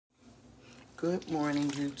Good morning,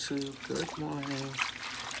 YouTube. Good morning.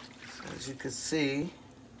 So as you can see,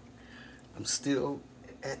 I'm still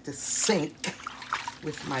at the sink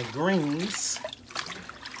with my greens.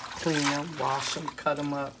 Clean them, wash them, cut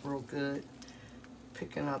them up real good.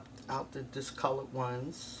 Picking out the discolored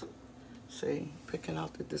ones. See, picking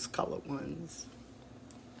out the discolored ones.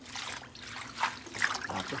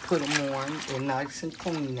 I have to put them on. They're nice and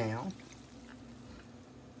clean now.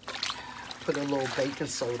 Put a little baking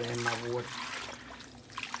soda in my water.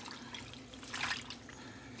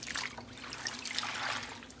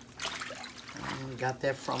 Got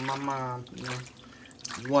that from my mom. You know,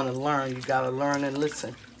 you want to learn, you got to learn and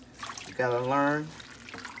listen. You got to learn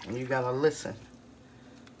and you got to listen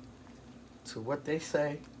to what they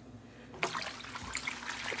say.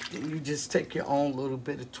 Then you just take your own little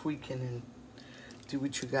bit of tweaking and do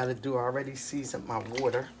what you got to do. I already seasoned my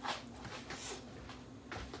water.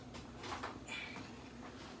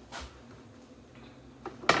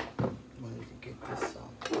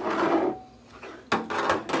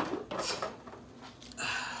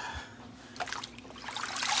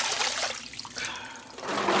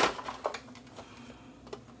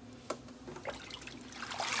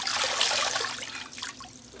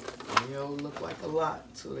 Look like a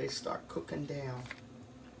lot till they start cooking down.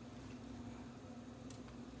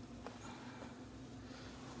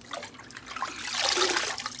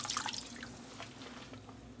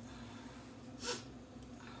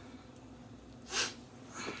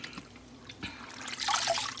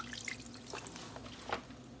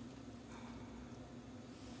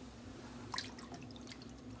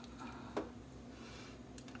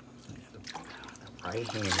 The right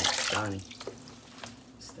hand is done.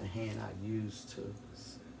 The hand I used to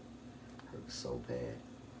hurt so bad.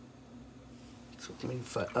 It took me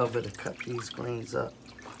forever to cut these greens up.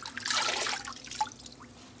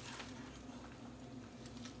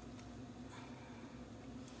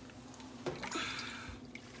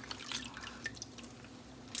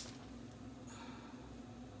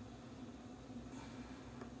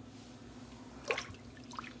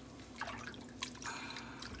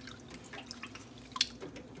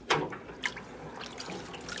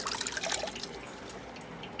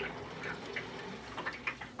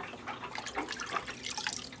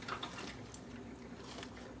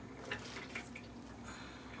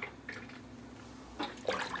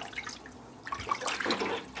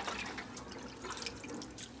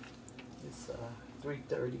 It's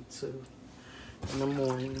 3:32 in the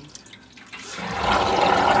morning.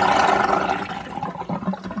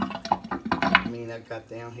 I mean, I got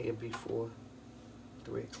down here before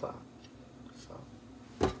 3 o'clock. So,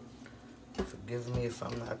 forgive me if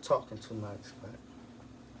I'm not talking too much, but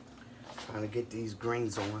I'm trying to get these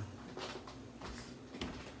greens on.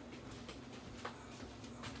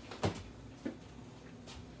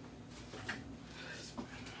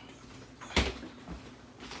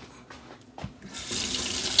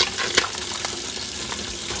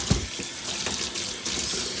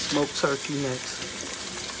 Smoked turkey next.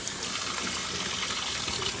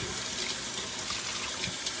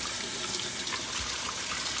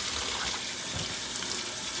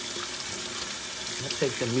 I'll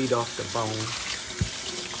take the meat off the bone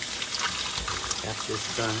after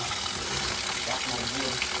it's done. Got my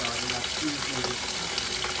wood started. I seasoned.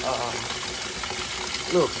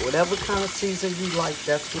 Look, whatever kind of season you like,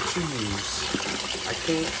 that's what you use. I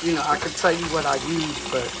can't, you know, I can tell you what I use,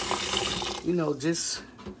 but, you know, just...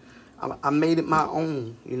 I made it my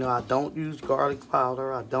own. You know, I don't use garlic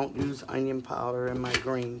powder. I don't use onion powder in my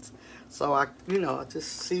greens. So, I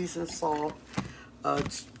just season salt.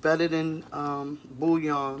 It's better than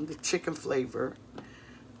bouillon, the chicken flavor.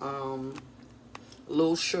 A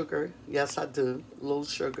little sugar. Yes, I do. A little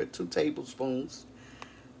sugar, 2 tablespoons.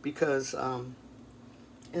 Because, and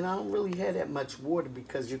I don't really have that much water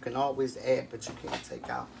because you can always add, but you can't take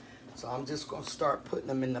out. So, I'm just going to start putting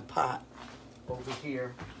them in the pot over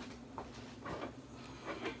here.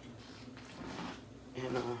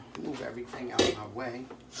 And move everything out of my way.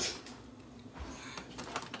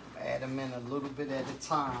 Add them in a little bit at a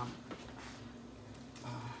time.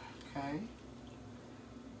 Okay.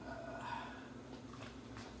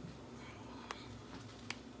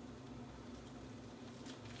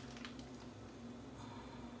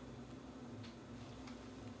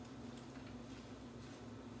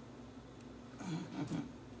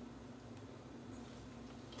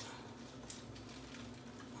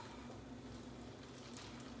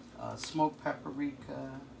 Smoked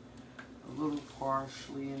paprika, a little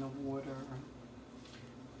parsley in the water.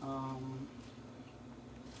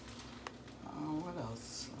 What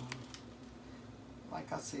else?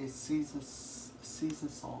 like I said, seasoned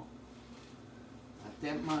salt. Not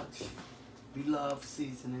that much. Beloved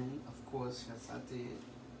seasoning, of course. Yes, I did.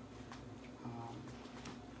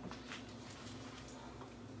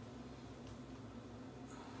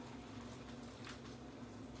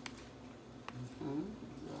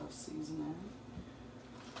 Beloved seasoning.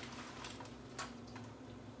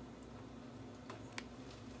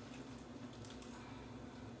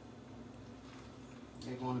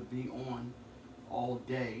 They're going to be on all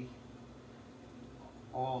day,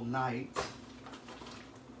 all night.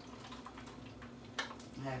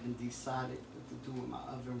 I haven't decided what to do with my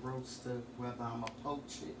oven roaster, whether I'm going to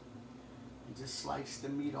poach it and just slice the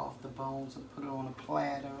meat off the bones and put it on a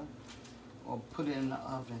platter, or put it in the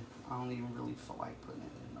oven. I don't even really feel like putting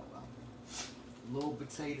it in no oven. A little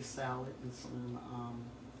potato salad and some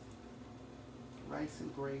rice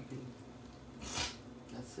and gravy.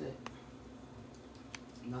 That's it.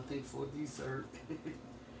 Nothing for dessert.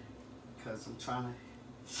 Because I'm trying to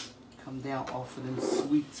come down off of them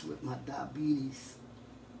sweets with my diabetes.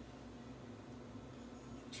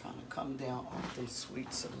 Trying to come down off them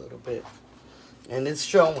sweets a little bit. And it's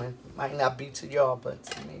showing. Might not be to y'all, but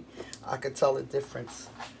to me, I could tell the difference.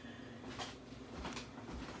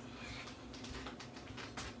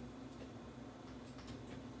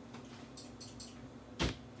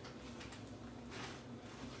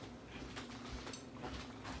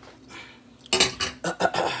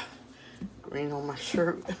 Green on my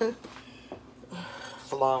shirt.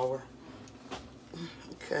 Flour.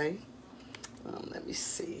 Okay. Let me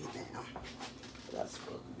see now what I'm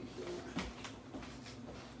supposed to be doing.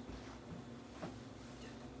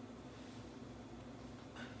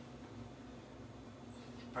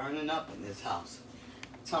 Burning up in this house.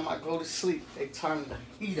 Every time I go to sleep, they turn the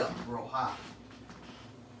heat up real high.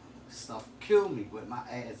 Stuff kill me with my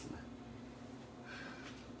asthma.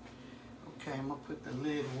 Okay, I'm gonna put the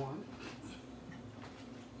lid on.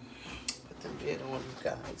 Put the lid on, you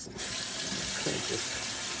guys. Clean this.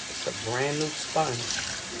 It's a brand new sponge.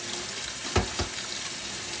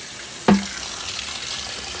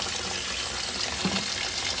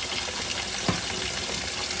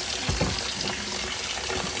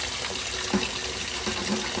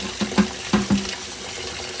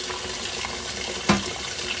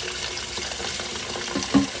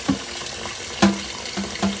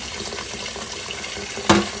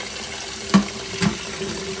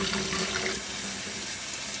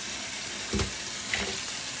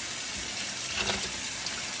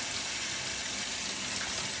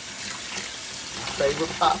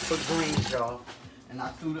 Favorite pot for greens, y'all. And I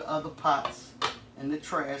threw the other pots in the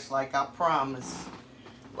trash like I promised.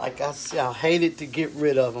 Like I said, I hated to get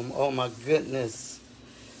rid of them. Oh my goodness.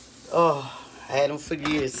 Oh, I had them for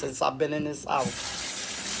years since I've been in this house.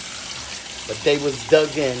 But they was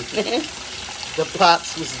dug in. The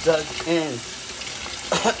pots was dug in.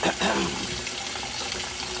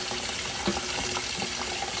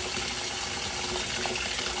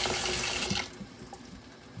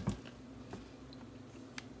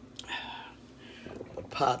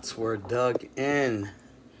 Pots were dug in.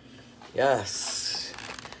 Yes.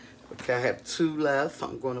 Okay, I have 2 left.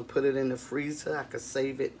 I'm going to put it in the freezer. I could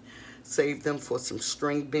save them for some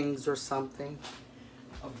string beans or something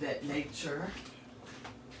of that nature.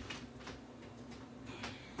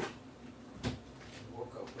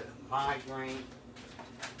 Woke up with a migraine.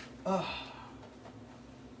 Oh.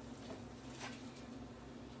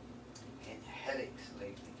 And headaches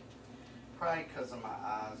lately. Probably because of my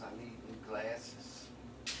eyes. I need new glasses.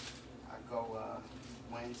 I go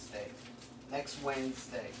Wednesday. Next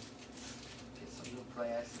Wednesday. Get some new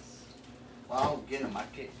glasses. Well, I don't get them. I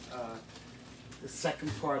get the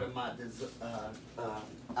second part of my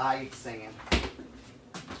eye exam. I'm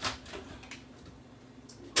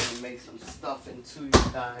going to make some stuff into you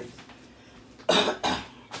guys.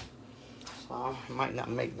 So I might not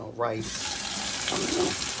make no rice.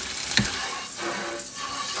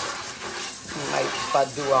 If I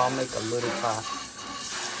do, I'll make a little pot.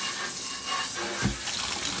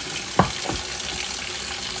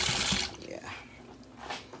 Yeah.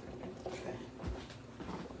 Okay.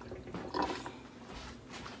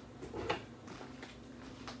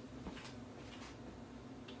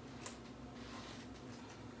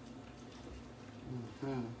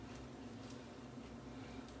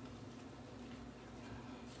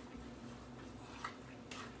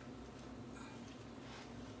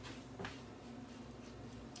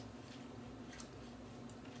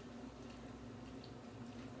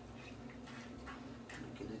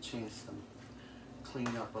 Chance to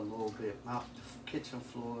clean up a little bit. Out the kitchen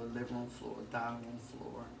floor, living room floor, dining room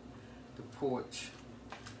floor, the porch.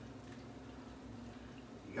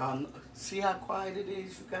 Y'all see how quiet it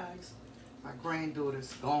is, you guys? My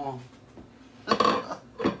granddaughter's gone.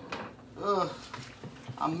 Ugh.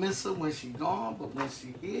 miss her when she's gone, but when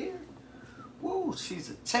she's here, woo, she's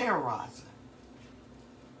a terrorizer.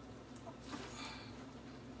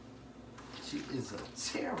 She is a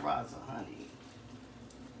terrorizer, honey.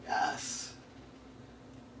 Yes.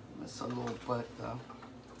 Miss her little butt, though.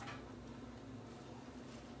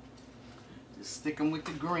 Just sticking with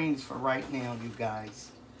the greens for right now, you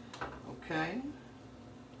guys. Okay?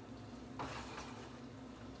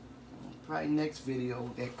 Probably next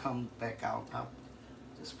video that comes back out, I'll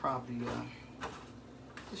just probably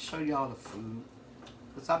just show y'all the food.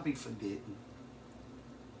 Because I'll be forgetting.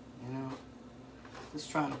 You know?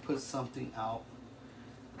 Just trying to put something out.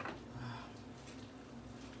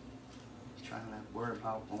 Trying to worry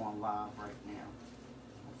about going live right now.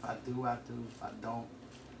 If I do, I do. If I don't,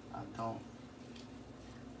 I don't.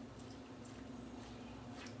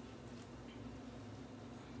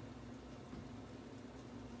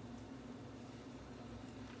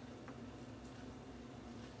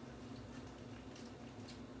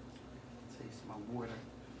 Taste my water.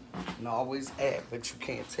 You can always add, but you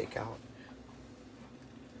can't take out.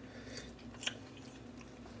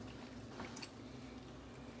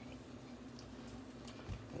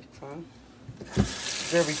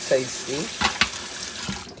 Very tasty,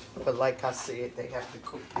 but like I said, they have to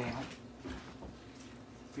cook down.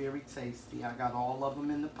 Very tasty. I got all of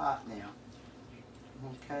them in the pot now.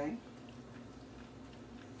 Okay.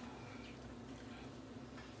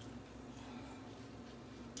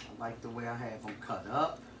 I like the way I have them cut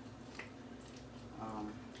up.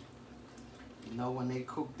 You know, when they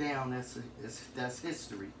cook down, that's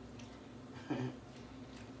history.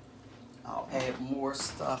 I'll add more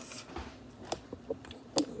stuff.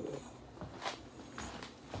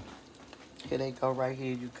 Here they go right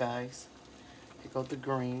here, you guys. Here go the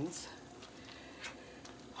greens.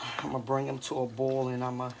 I'm gonna bring them to a boil and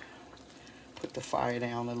I'm gonna put the fire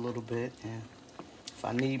down a little bit. And if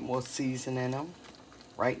I need more seasoning in them,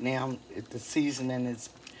 right now the seasoning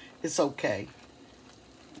it's okay.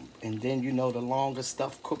 And then, you know, the longer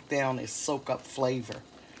stuff cooked down, it soak up flavor.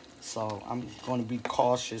 So I'm going to be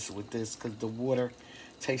cautious with this because the water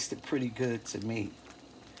tasted pretty good to me.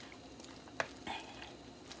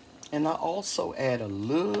 And I also add a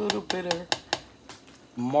little bit of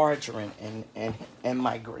margarine in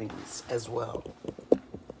my greens as well.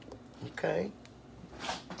 Okay?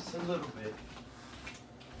 Just a little bit.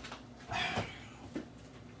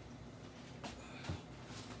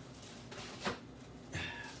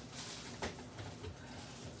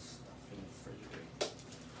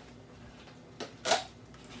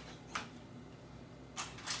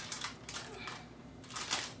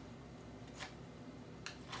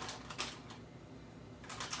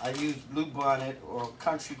 I use Blue Bonnet or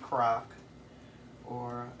Country Crock,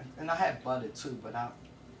 and I have butter too, but I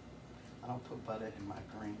don't put butter in my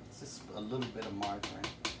greens. Just a little bit of margarine,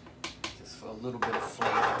 just for a little bit of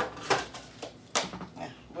flavor. Yeah,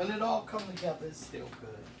 when it all comes together, it's still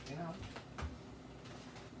good, you know.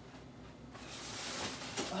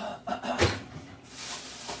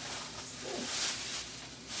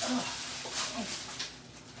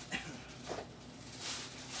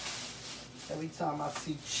 Every time I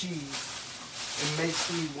see cheese, it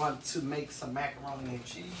makes me want to make some macaroni and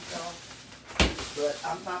cheese, y'all. But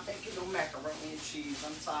I'm not making no macaroni and cheese.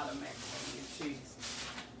 I'm tired of macaroni and cheese.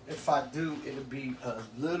 If I do, it'll be a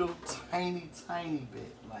little tiny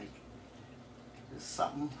bit. Like, there's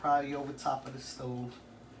something probably over top of the stove.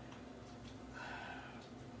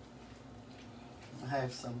 I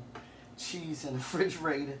have some cheese in the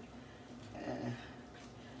refrigerator. And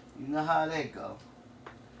you know how that go.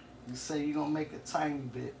 You say you're going to make a tiny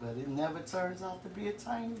bit, but it never turns out to be a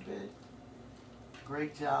tiny bit.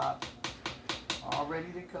 Great job. All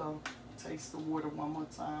ready to go. Taste the water one more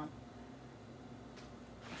time.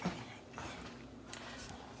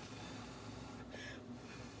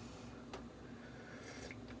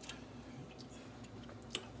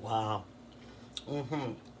 Wow.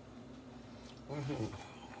 Okay.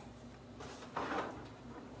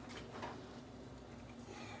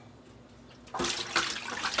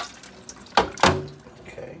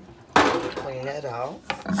 Clean that out.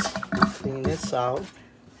 Clean this out.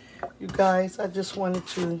 You guys, I just wanted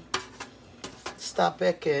to stop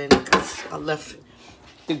back in because I left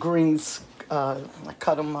the greens, I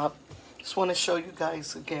cut them up. Just want to show you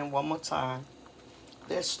guys again one more time.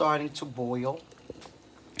 They're starting to boil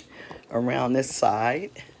around this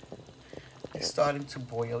side. They're starting to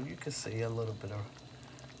boil. You can see a little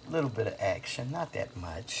bit of action, not that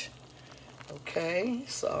much. Okay,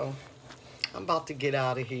 so I'm about to get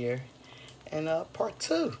out of here and part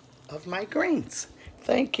 2 of my greens.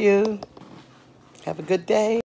 Thank you. Have a good day.